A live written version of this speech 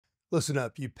Listen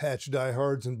up, you patch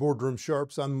diehards and boardroom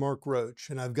sharps. I'm Mark Roach,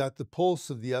 and I've got the pulse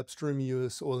of the upstream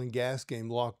U.S. oil and gas game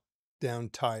locked down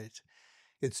tight.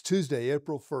 It's Tuesday,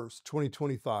 April 1st,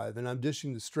 2025, and I'm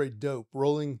dishing the straight dope,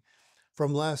 rolling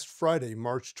from last Friday,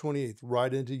 March 28th,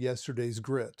 right into yesterday's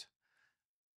grit.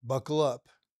 Buckle up.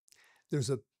 There's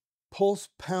a pulse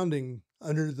pounding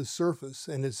under the surface,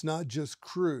 and it's not just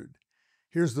crude.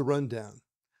 Here's the rundown.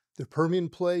 The Permian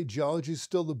play, geology is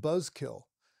still the buzzkill.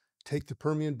 Take the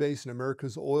Permian Basin,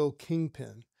 America's oil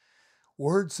kingpin.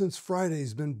 Word since Friday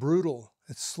has been brutal.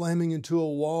 It's slamming into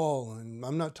a wall, and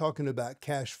I'm not talking about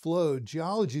cash flow.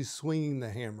 Geology's swinging the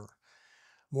hammer.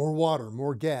 More water,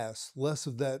 more gas, less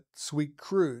of that sweet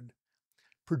crude.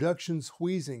 Production's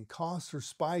wheezing, costs are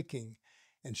spiking,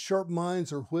 and sharp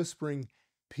minds are whispering,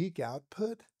 peak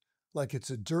output? Like it's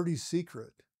a dirty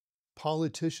secret.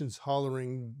 Politicians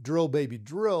hollering, drill baby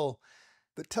drill,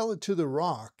 but tell it to the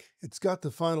rock. It's got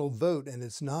the final vote and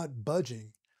it's not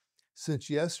budging. Since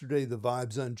yesterday, the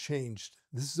vibe's unchanged.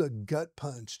 This is a gut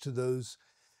punch to those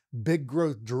big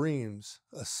growth dreams,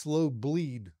 a slow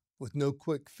bleed with no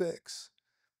quick fix.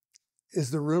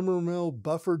 Is the rumor mill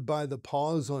buffered by the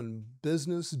pause on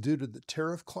business due to the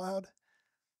tariff cloud?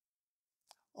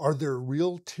 Are there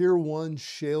real Tier 1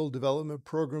 shale development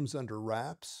programs under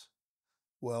wraps?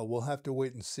 Well, we'll have to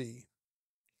wait and see.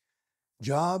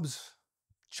 Jobs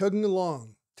chugging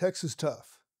along. Texas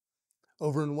tough.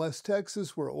 Over in West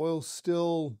Texas, where oil's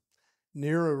still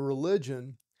near a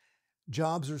religion,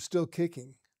 jobs are still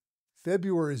kicking.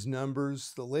 February's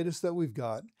numbers, the latest that we've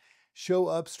got, show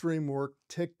upstream work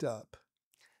ticked up.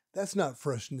 That's not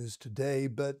fresh news today,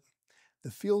 but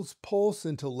the field's pulse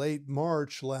into late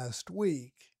March last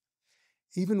week.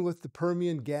 Even with the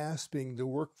Permian gasping, the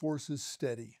workforce is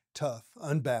steady, tough,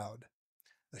 unbowed.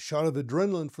 A shot of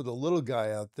adrenaline for the little guy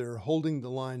out there holding the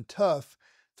line tough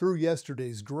through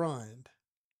yesterday's grind.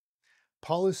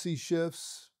 Policy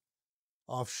shifts,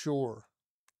 offshore.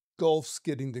 Gulf's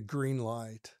getting the green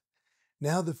light.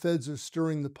 Now the feds are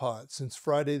stirring the pot. Since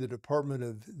Friday, the Department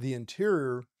of the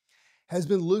Interior has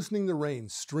been loosening the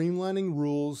reins, streamlining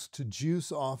rules to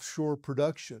juice offshore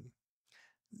production.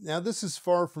 Now this is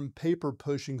far from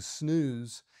paper-pushing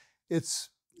snooze. It's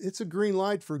a green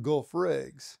light for Gulf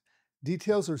rigs.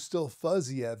 Details are still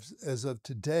fuzzy as of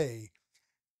today,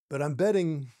 but I'm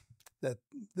betting that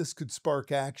this could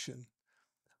spark action.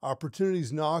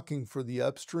 Opportunities knocking for the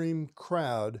upstream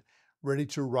crowd ready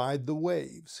to ride the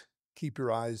waves. Keep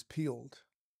your eyes peeled.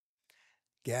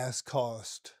 Gas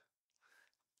cost.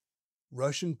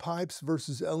 Russian pipes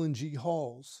versus LNG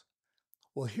hauls.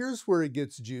 Well, here's where it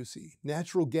gets juicy.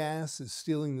 Natural gas is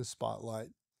stealing the spotlight.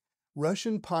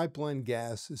 Russian pipeline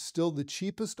gas is still the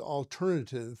cheapest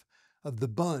alternative of the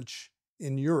bunch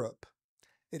in Europe.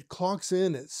 It clocks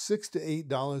in at $6 to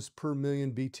 $8 per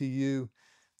million BTU.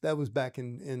 That was back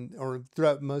or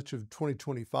throughout much of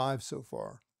 2025 so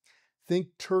far. Think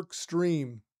Turk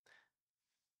Stream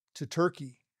to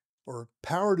Turkey or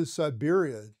power to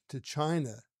Siberia to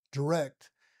China,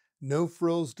 direct, no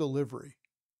frills delivery.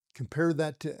 Compare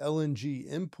that to LNG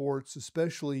imports,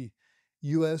 especially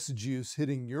U.S. juice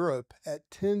hitting Europe at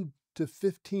 $10 to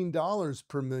 $15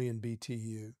 per million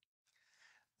BTU.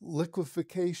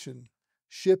 Liquefaction,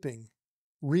 shipping,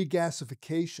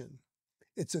 regasification.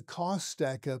 It's a cost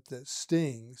stack up that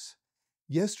stings.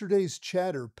 Yesterday's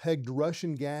chatter pegged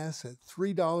Russian gas at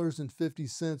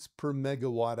 $3.50 per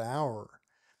megawatt hour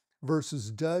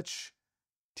versus Dutch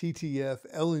TTF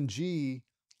LNG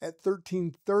at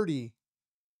 $13.30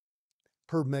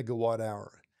 per megawatt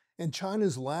hour. And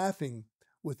China's laughing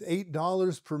with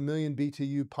 $8 per million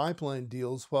BTU pipeline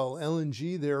deals while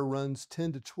LNG there runs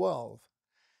 10 to 12.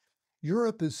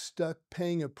 Europe is stuck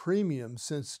paying a premium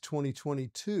since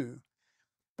 2022,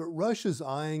 but Russia's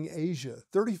eyeing Asia,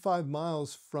 35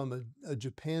 miles from a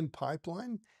Japan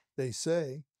pipeline, they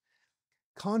say.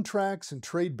 Contracts and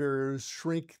trade barriers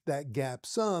shrink that gap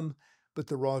some, but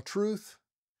the raw truth,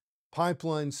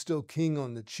 pipeline's still king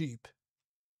on the cheap.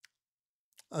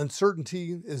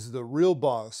 Uncertainty is the real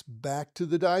boss. Back to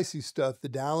the dicey stuff. The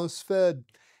Dallas Fed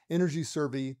Energy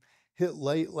Survey hit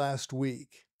late last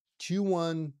week.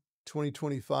 Q1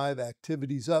 2025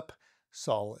 activities up,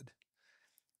 solid.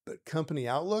 But company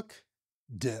outlook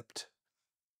dipped.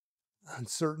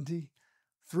 Uncertainty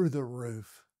through the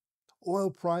roof. Oil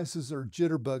prices are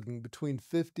jitterbugging between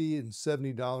 $50 and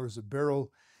 $70 a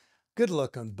barrel. Good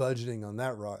luck on budgeting on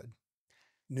that ride.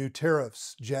 New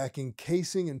tariffs jacking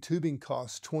casing and tubing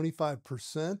costs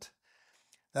 25%.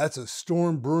 That's a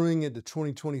storm brewing into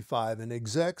 2025, and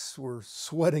execs were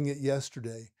sweating it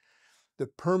yesterday. The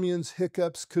Permian's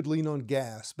hiccups could lean on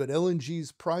gas, but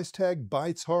LNG's price tag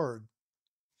bites hard.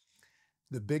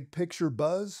 The big picture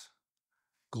buzz,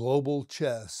 global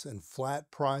chess and flat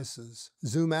prices.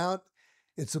 Zoom out,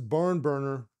 it's a barn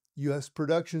burner. U.S.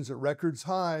 production's at records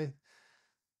high.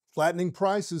 Flattening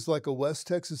prices like a West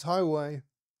Texas highway.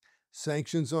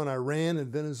 Sanctions on Iran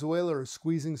and Venezuela are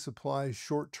squeezing supplies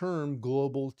short term.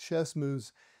 Global chess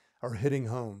moves are hitting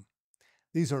home.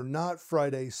 These are not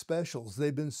Friday specials.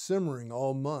 They've been simmering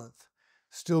all month,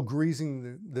 still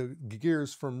greasing the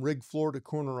gears from rig floor to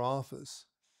corner office.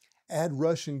 Add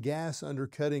Russian gas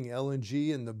undercutting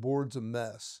LNG and the board's a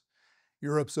mess.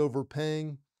 Europe's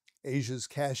overpaying, Asia's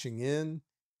cashing in,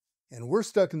 and we're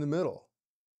stuck in the middle.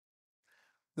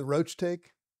 The Roach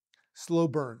take? Slow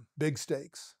burn, big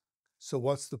stakes. So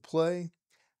what's the play?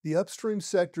 The upstream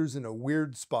sector's in a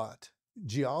weird spot.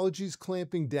 Geology's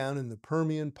clamping down in the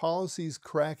Permian, policy's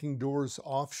cracking doors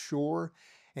offshore,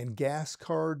 and gas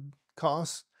card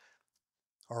costs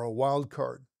are a wild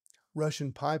card.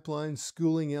 Russian pipelines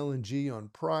schooling LNG on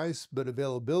price, but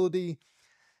availability,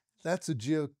 that's a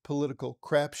geopolitical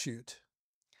crapshoot.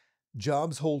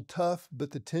 Jobs hold tough,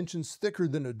 but the tension's thicker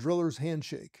than a driller's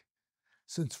handshake.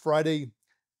 Since Friday,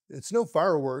 it's no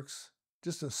fireworks,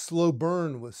 just a slow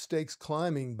burn with stakes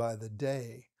climbing by the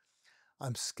day.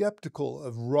 I'm skeptical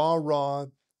of rah-rah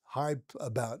hype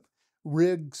about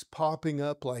rigs popping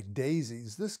up like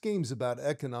daisies. This game's about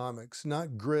economics,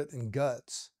 not grit and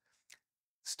guts.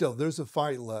 Still, there's a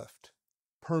fight left.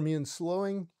 Permian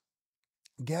slowing,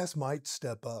 gas might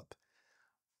step up.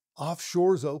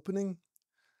 Offshore's opening,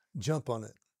 jump on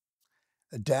it.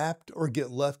 Adapt or get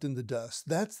left in the dust.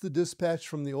 That's the dispatch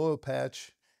from the oil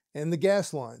patch and the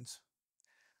gas lines.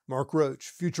 Mark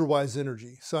Roach, FutureWise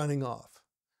Energy, signing off.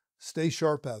 Stay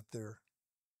sharp out there.